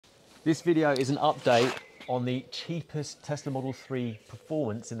This video is an update on the cheapest Tesla Model 3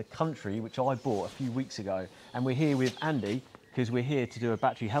 performance in the country, which I bought a few weeks ago. And we're here with Andy, because we're here to do a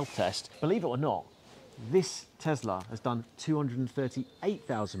battery health test. Believe it or not, this Tesla has done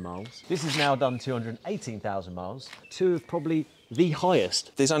 238,000 miles. This has now done 218,000 miles. Two of probably the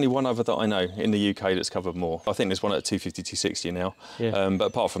highest. There's only one other that I know in the UK that's covered more. I think there's one at 250, 260 now. Yeah. But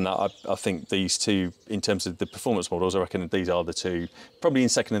apart from that, I think these two, in terms of the performance models, I reckon these are the two, probably in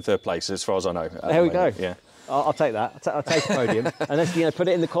second and third place as far as I know. There we go. Yeah. I'll take that. I'll take the podium. And let's, put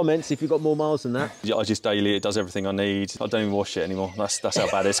it in the comments if you've got more miles than that. I just daily, it does everything I need. I don't even wash it anymore. That's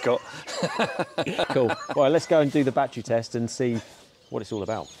how bad it's got. Cool. Well, let's go and do the battery test and see what it's all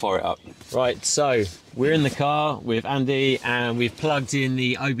about. Fire it up. Right, so we're in the car with Andy and we've plugged in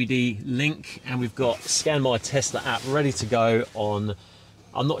the OBD link and we've got Scan My Tesla app ready to go on.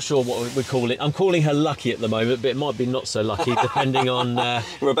 I'm not sure what we call it. I'm calling her lucky at the moment, but it might be not so lucky depending on...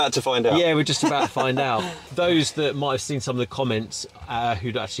 We're about to find out. Yeah, we're just about to find out. Those that might have seen some of the comments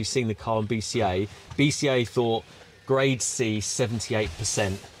who'd actually seen the car on BCA thought grade C,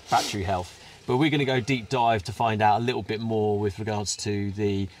 78% battery health. But we're going to go deep dive to find out a little bit more with regards to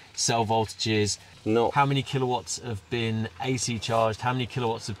the cell voltages, how many kilowatts have been AC charged, how many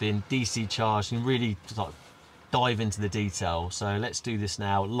kilowatts have been DC charged, and really like dive into the detail. So let's do this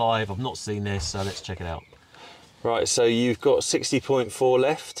now live. I've not seen this, so let's check it out. Right, so you've got 60.4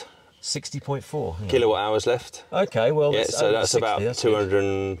 left. 60.4 yeah. Kilowatt hours left. Okay, well, yeah, so that's 60, about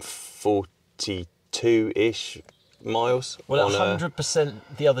 242-ish miles. Well, 100%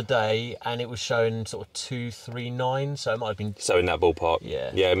 the other day, and it was showing sort of 239, so it might have been... So in that ballpark. Yeah.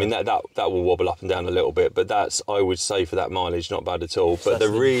 Yeah, I mean, that will wobble up and down a little bit, but that's, I would say, for that mileage, not bad at all. But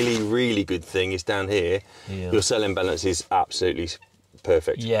the really good thing is down here, your cell imbalance is absolutely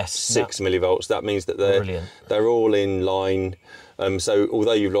perfect. Yes. 6 millivolts. That means that they're all in line. So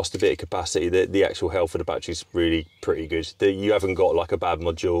although you've lost a bit of capacity, the actual health of the battery is really pretty good. You haven't got like a bad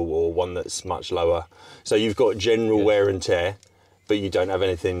module or one that's much lower. So you've got general wear and tear, but you don't have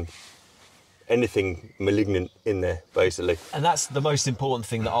anything malignant in there, basically. And that's the most important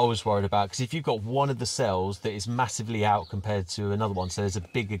thing that I was worried about, because if you've got one of the cells that is massively out compared to another one, so there's a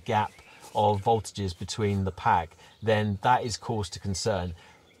bigger gap of voltages between the pack, then that is cause to concern.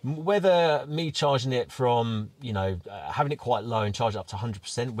 Whether me charging it from, having it quite low and charge it up to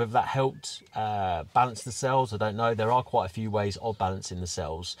 100%, whether that helped balance the cells, I don't know. There are quite a few ways of balancing the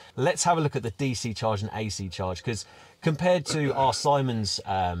cells. Let's have a look at the DC charge and AC charge, because compared to our Simon's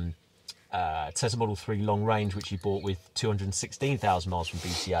Tesla Model 3 long range, which you bought with 216,000 miles from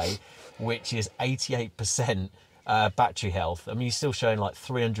BCA, which is 88%, battery health. I mean, you're still showing like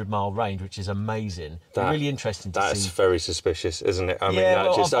 300-mile range, which is amazing. Really interesting to see. That's very suspicious, isn't it? I mean,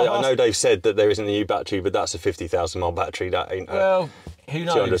 I know they've said that there isn't a new battery, but that's a 50,000-mile battery. That ain't who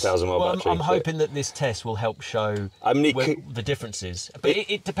knows? 200,000-mile battery. I'm hoping that this test will help show the differences. But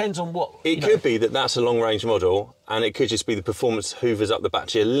it depends on what... It could be that that's a long-range model, and it could just be the performance hoovers up the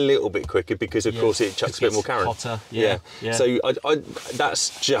battery a little bit quicker because, of course, it chucks a bit more current. Hotter. Yeah. So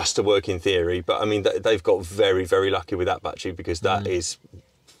that's just a working theory, but I mean, they've got very, very lucky with that battery because that's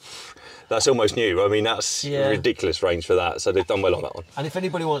almost new. I mean, that's ridiculous range for that. So they've done well on that one. And if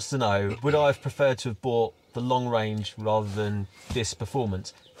anybody wants to know, would I have preferred to have bought the long range rather than this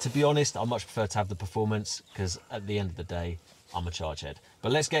performance? To be honest, I much prefer to have the performance because at the end of the day, I'm a chargehead.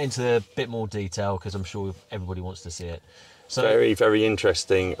 But let's get into a bit more detail because I'm sure everybody wants to see it. So, very, very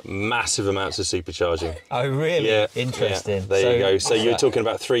interesting. Massive amounts of supercharging. Oh, really? Yeah. Interesting. Yeah, there you go. So you're talking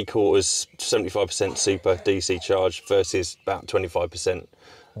about 3/4, 75% super DC charge versus about 25%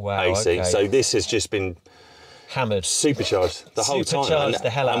 AC. Okay. So this has just been hammered, supercharged the whole time. Supercharged the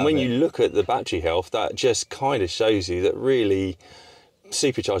hell out of it. And when you look at the battery health, that just kind of shows you that really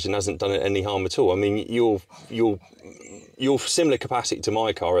supercharging hasn't done it any harm at all. I mean, you're similar capacity to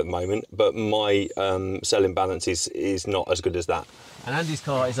my car at the moment, but my cell imbalance is not as good as that. And Andy's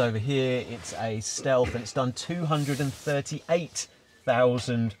car is over here. It's a Stealth, and it's done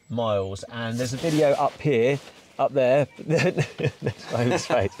 238,000 miles. And there's a video up there, up there,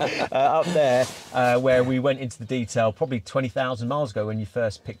 where we went into the detail probably 20,000 miles ago when you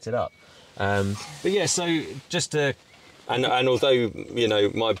first picked it up. But yeah, so just to... And although,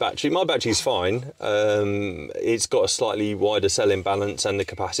 my battery's fine, it's got a slightly wider cell imbalance and the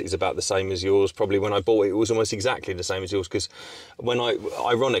capacity is about the same as yours. Probably when I bought it, it was almost exactly the same as yours because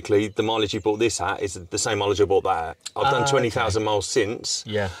ironically, the mileage you bought this at is the same mileage I bought that at. I've done 20,000 miles since.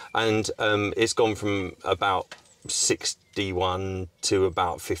 Yeah. And it's gone from about 61 to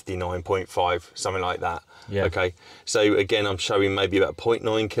about 59.5, something like that. Yeah. Okay, so again, I'm showing maybe about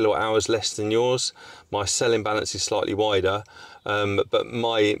 0.9 kilowatt hours less than yours. My cell imbalance is slightly wider, but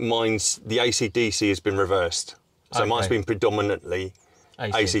mine's, the AC/DC has been reversed. So mine's been predominantly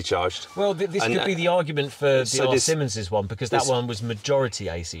AC charged. Well, this could be the argument for the R. Simmons's one, because that one was majority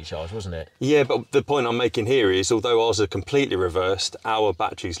AC charged, wasn't it? Yeah, but the point I'm making here is, although ours are completely reversed, our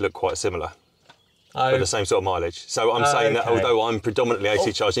batteries look quite similar. For the same sort of mileage. So I'm saying that although I'm predominantly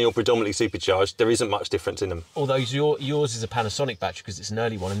AC charged and you're predominantly supercharged, there isn't much difference in them. Although yours is a Panasonic battery because it's an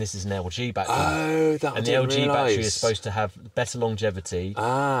early one, and this is an LG battery. Oh, that and the LG battery is supposed to have better longevity,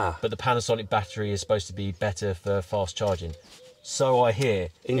 but the Panasonic battery is supposed to be better for fast charging. So I hear.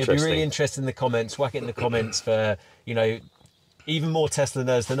 It'd be really interesting in the comments. Whack it in the comments for, you know, even more Tesla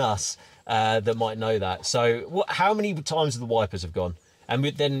nerds than us that might know that. So how many times have the wipers have gone? And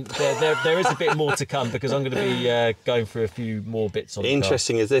then there is a bit more to come, because I'm going to be going through a few more bits on the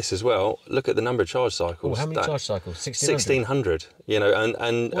Interesting car. Is this as well. Look at the number of charge cycles. How many charge cycles? 1600. You know,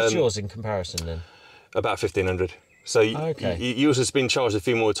 and what's yours in comparison then? About 1500. So yours has been charged a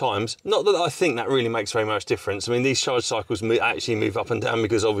few more times. Not that I think that really makes very much difference. I mean, these charge cycles actually move up and down,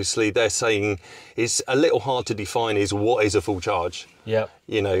 because obviously they're saying it's a little hard to define is what is a full charge. Yeah.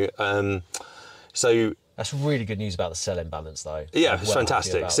 You know, so. That's really good news about the cell imbalance, though. Yeah, it's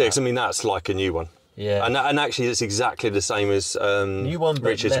fantastic. I mean, that's like a new one. Yeah. And actually, it's exactly the same as new one, but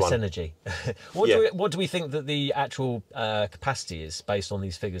Richard's less one. energy. What do we think that the actual capacity is based on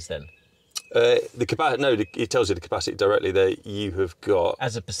these figures then? It tells you the capacity directly that you have got.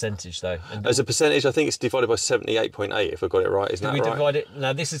 As a percentage, though. As a percentage, I think it's divided by 78.8. If I got it right, isn't that right? Do we divide it?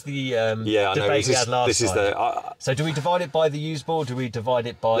 Now, this is the I know. debate we had last time. So do we divide it by the usable, or do we divide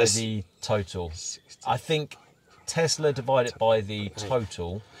it by the total? I think Tesla divide it by the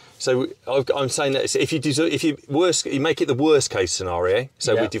total. So I'm saying that if you make it the worst case scenario,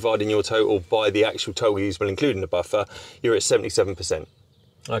 so we're dividing your total by the actual total usable, including the buffer, you're at 77%.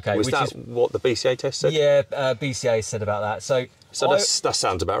 Okay, was that what the BCA test said? Yeah, BCA said about that. So that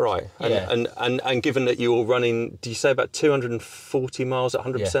sounds about right. And given that you're running, do you say about 240 miles at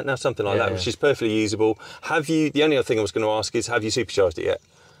 100% now, something like that, which is perfectly usable. The only other thing I was going to ask is, have you supercharged it yet?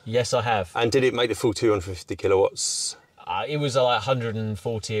 Yes, I have. And did it make the full 250 kilowatts? It was like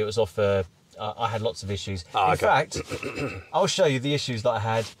 140. It was off. I had lots of issues. In fact, I'll show you the issues that I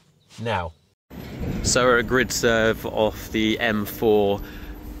had now. So we're at a grid serve off the M4.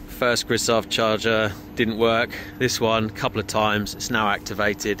 First grid serve charger didn't work. This one, a couple of times. It's now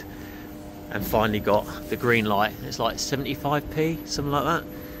activated and finally got the green light. It's like 75p, something like that.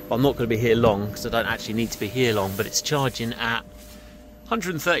 But I'm not going to be here long because I don't actually need to be here long. But it's charging at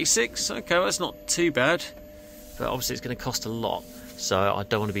 136. Okay, well, that's not too bad. But obviously it's going to cost a lot. So I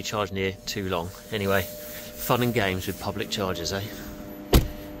don't want to be charging here too long. Anyway, fun and games with public chargers, eh?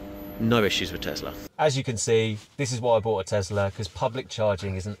 No issues with Tesla. As you can see, this is why I bought a Tesla, because public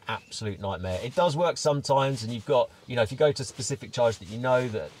charging is an absolute nightmare. It does work sometimes, and you've got, you know, if you go to a specific charge that you know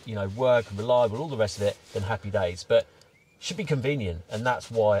work and reliable, all the rest of it, then happy days. But it should be convenient, and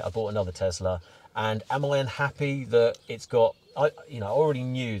that's why I bought another Tesla. And am I unhappy that it's got, I already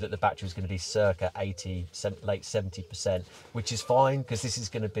knew that the battery was going to be circa 80, late 70%, which is fine, because this is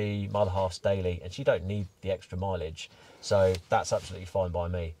going to be my other half's daily, and she don't need the extra mileage. So that's absolutely fine by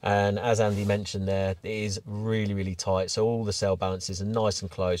me. And as Andy mentioned there, it is really, really tight. So all the cell balances are nice and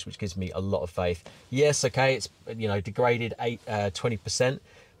close, which gives me a lot of faith. Yes, okay, it's, degraded 20%,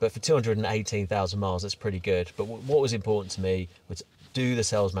 but for 218,000 miles, that's pretty good. But what was important to me was, do the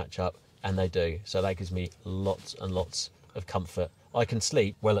cells match up? And they do. So that gives me lots and lots of comfort. I can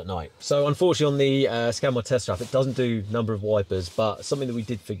sleep well at night. So unfortunately on the Scan My Test Drive, it doesn't do number of wipers, but something that we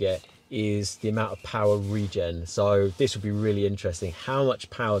did forget is the amount of power regen. So this will be really interesting, how much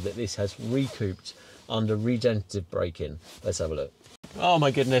power that this has recouped under regenerative braking. Let's have a look. Oh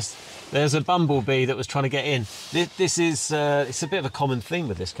my goodness, there's a bumblebee that was trying to get in. This is, it's a bit of a common theme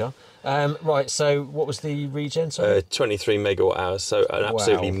with this car. Right, so what was the regen, sorry? 23 megawatt hours, so an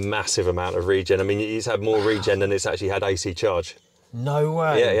absolutely massive amount of regen. I mean, it's had more regen than it's actually had AC charge. No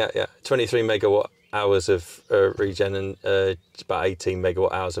way. Yeah. 23 megawatt hours of regen and about 18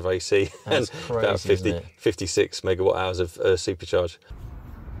 megawatt hours of AC. That's and crazy, about 56 megawatt hours of supercharge.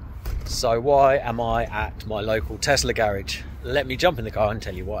 So why am I at my local Tesla garage? Let me jump in the car and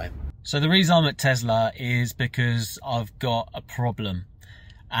tell you why. So the reason I'm at Tesla is because I've got a problem.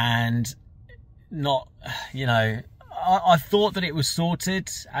 And I thought that it was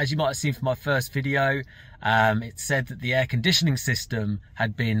sorted. As you might have seen from my first video, it said that the air conditioning system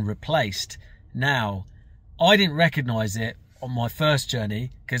had been replaced. Now, I didn't recognize it on my first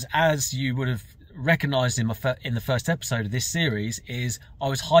journey, because as you would have recognised in the first episode of this series is I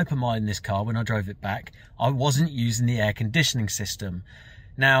was hyperminding this car when I drove it back. I wasn't using the air conditioning system.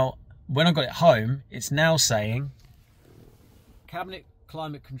 Now, when I got it home, it's now saying cabinet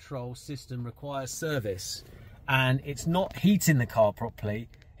climate control system requires service, and it's not heating the car properly,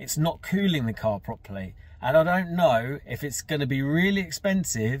 it's not cooling the car properly, and I don't know if it's going to be really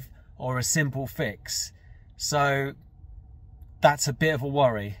expensive or a simple fix. So that's a bit of a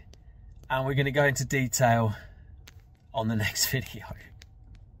worry, and we're going to go into detail on the next video.